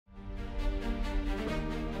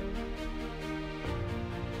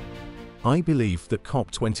I believe that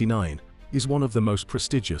COP29 is one of the most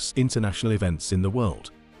prestigious international events in the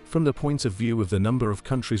world. From the point of view of the number of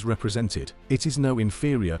countries represented, it is no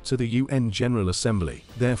inferior to the UN General Assembly.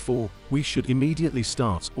 Therefore, we should immediately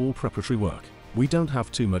start all preparatory work. We don't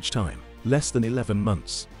have too much time. Less than 11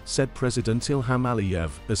 months, said President Ilham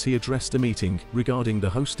Aliyev as he addressed a meeting regarding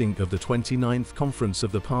the hosting of the 29th Conference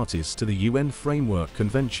of the Parties to the UN Framework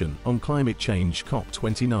Convention on Climate Change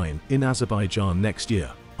COP29 in Azerbaijan next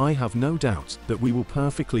year. I have no doubt that we will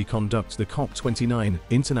perfectly conduct the COP29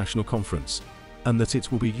 International Conference, and that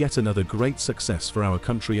it will be yet another great success for our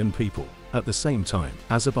country and people. At the same time,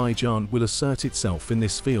 Azerbaijan will assert itself in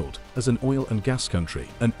this field as an oil and gas country,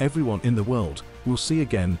 and everyone in the world will see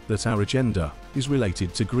again that our agenda is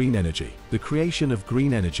related to green energy. The creation of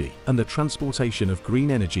green energy and the transportation of green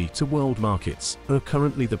energy to world markets are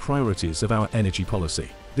currently the priorities of our energy policy.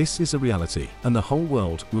 This is a reality, and the whole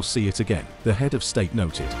world will see it again, the head of state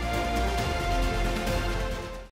noted.